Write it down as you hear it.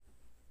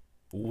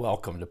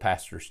Welcome to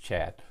Pastor's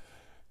Chat.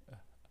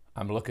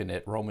 I'm looking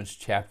at Romans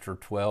chapter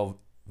 12,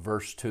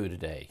 verse 2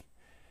 today,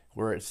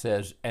 where it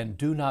says, "And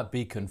do not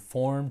be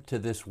conformed to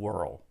this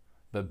world,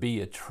 but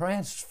be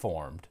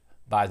transformed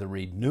by the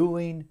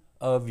renewing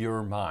of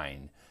your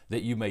mind,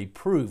 that you may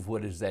prove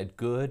what is that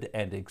good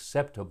and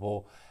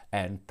acceptable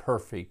and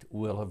perfect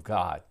will of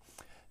God."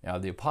 Now,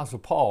 the Apostle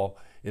Paul,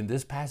 in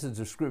this passage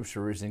of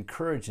Scripture, is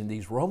encouraging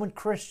these Roman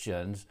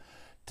Christians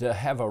to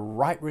have a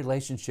right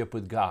relationship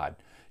with God.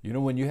 You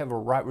know, when you have a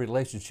right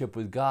relationship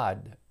with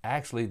God,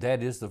 actually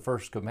that is the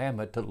first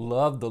commandment, to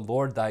love the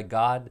Lord thy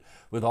God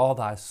with all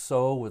thy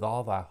soul, with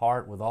all thy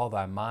heart, with all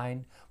thy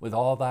mind, with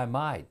all thy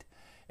might.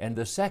 And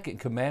the second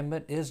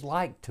commandment is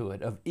like to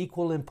it, of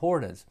equal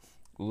importance.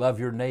 Love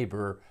your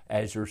neighbor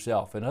as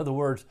yourself. In other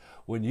words,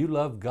 when you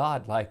love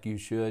God like you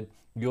should,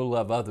 you'll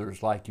love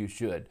others like you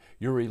should.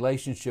 Your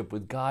relationship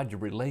with God, your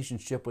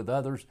relationship with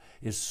others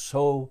is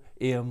so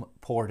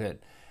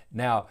important.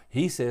 Now,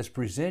 he says,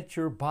 present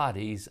your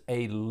bodies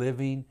a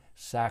living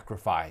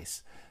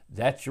sacrifice.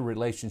 That's your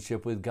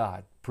relationship with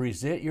God.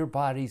 Present your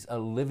bodies a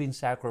living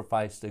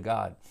sacrifice to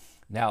God.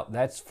 Now,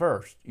 that's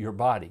first, your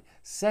body.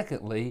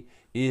 Secondly,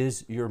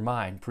 is your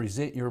mind.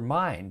 Present your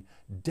mind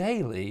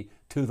daily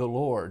to the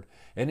Lord.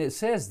 And it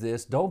says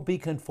this, don't be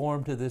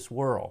conformed to this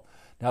world.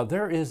 Now,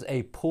 there is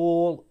a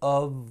pull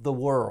of the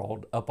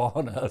world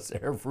upon us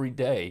every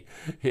day.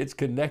 It's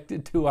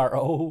connected to our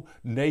old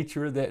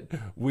nature that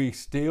we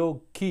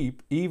still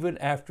keep even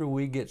after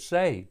we get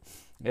saved.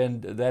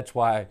 And that's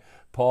why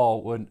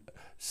Paul would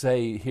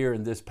say here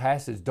in this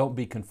passage, don't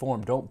be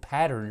conformed, don't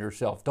pattern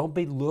yourself, don't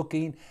be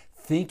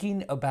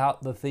thinking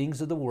about the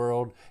things of the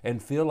world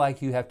and feel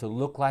like you have to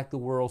look like the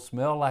world,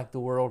 smell like the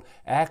world,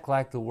 act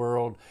like the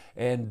world,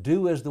 and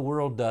do as the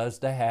world does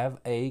to have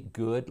a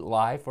good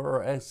life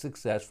or a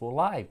successful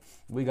life.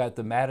 We got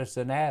the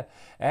Madison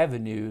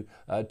Avenue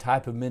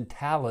type of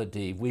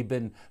mentality. We've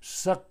been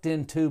sucked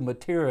into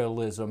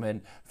materialism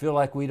and feel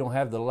like we don't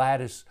have the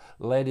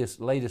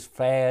latest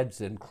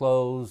fads and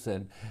clothes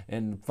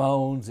and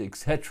phones,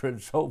 etc.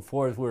 and so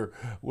forth.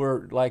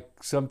 We're like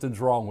something's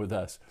wrong with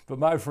us. But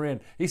my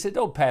friend, he said,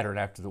 don't pattern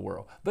after the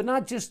world, but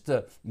not just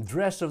the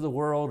dress of the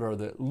world or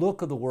the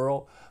look of the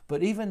world,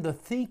 but even the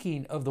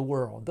thinking of the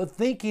world. The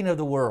thinking of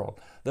the world.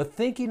 The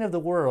thinking of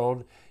the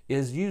world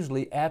is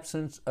usually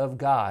absence of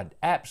God.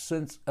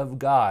 Absence of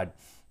God.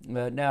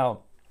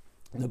 Now,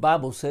 the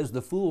Bible says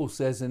the fool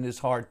says in his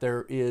heart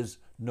there is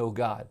no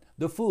God.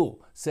 The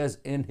fool says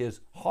in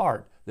his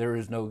heart there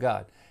is no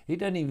God. He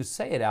doesn't even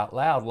say it out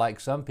loud like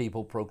some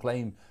people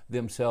proclaim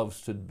themselves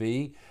to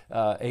be,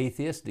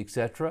 atheists,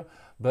 etc.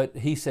 But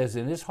he says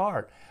in his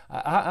heart.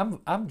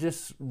 I'm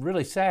just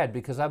really sad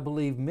because I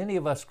believe many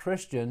of us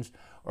Christians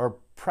are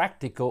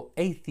practical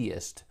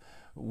atheists.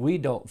 We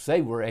don't say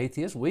we're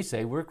atheists. We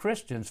say we're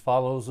Christians,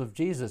 followers of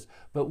Jesus.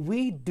 But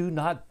we do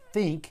not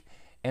think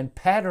and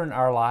pattern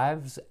our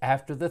lives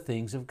after the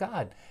things of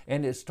God.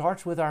 And it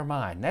starts with our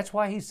mind. That's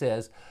why he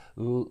says,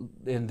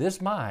 in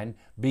this mind,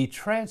 be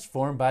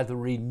transformed by the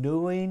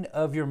renewing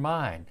of your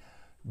mind.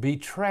 Be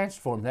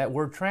transformed. That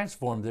word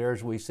transformed there,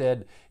 as we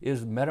said,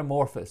 is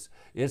metamorphosis.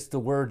 It's the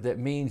word that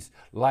means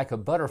like a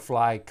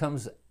butterfly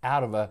comes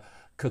out of a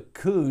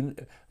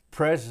cocoon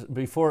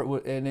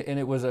and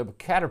it was a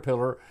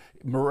caterpillar.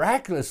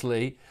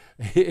 Miraculously,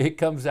 it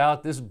comes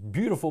out this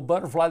beautiful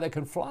butterfly that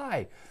can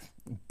fly.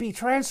 Be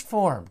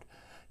transformed.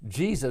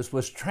 Jesus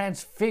was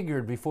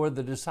transfigured before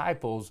the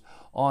disciples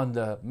on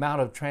the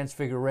Mount of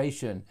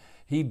Transfiguration.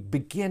 He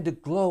began to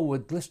glow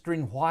with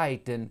glistering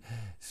white and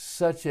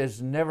such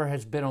as never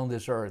has been on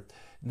this earth.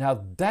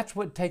 Now that's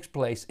what takes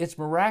place. It's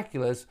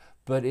miraculous,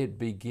 but it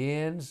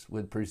begins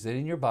with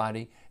presenting your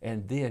body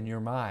and then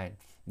your mind.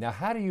 Now,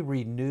 how do you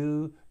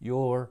renew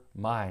your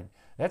mind?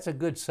 That's a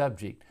good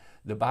subject.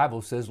 The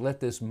Bible says, let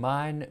this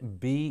mind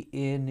be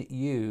in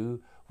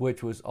you,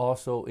 which was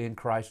also in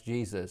Christ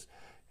Jesus.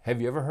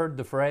 Have you ever heard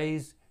the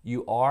phrase,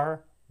 you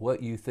are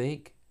what you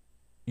think?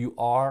 You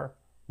are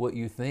what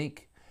you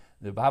think.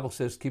 The Bible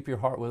says, keep your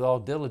heart with all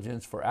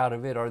diligence, for out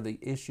of it are the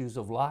issues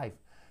of life.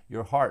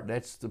 Your heart,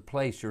 that's the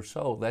place, your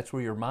soul, that's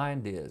where your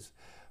mind is.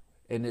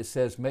 And it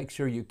says, make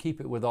sure you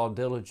keep it with all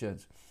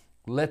diligence.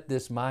 Let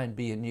this mind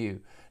be in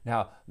you.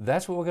 Now,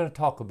 that's what we're going to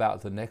talk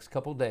about the next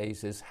couple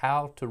days, is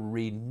how to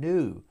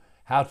renew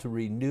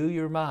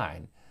your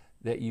mind,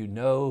 that you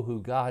know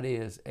who God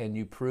is and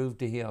you prove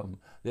to him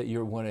that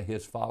you're one of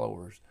his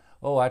followers.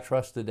 Oh, I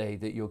trust today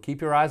that you'll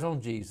keep your eyes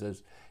on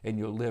Jesus and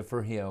you'll live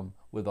for him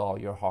with all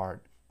your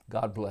heart.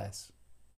 God bless.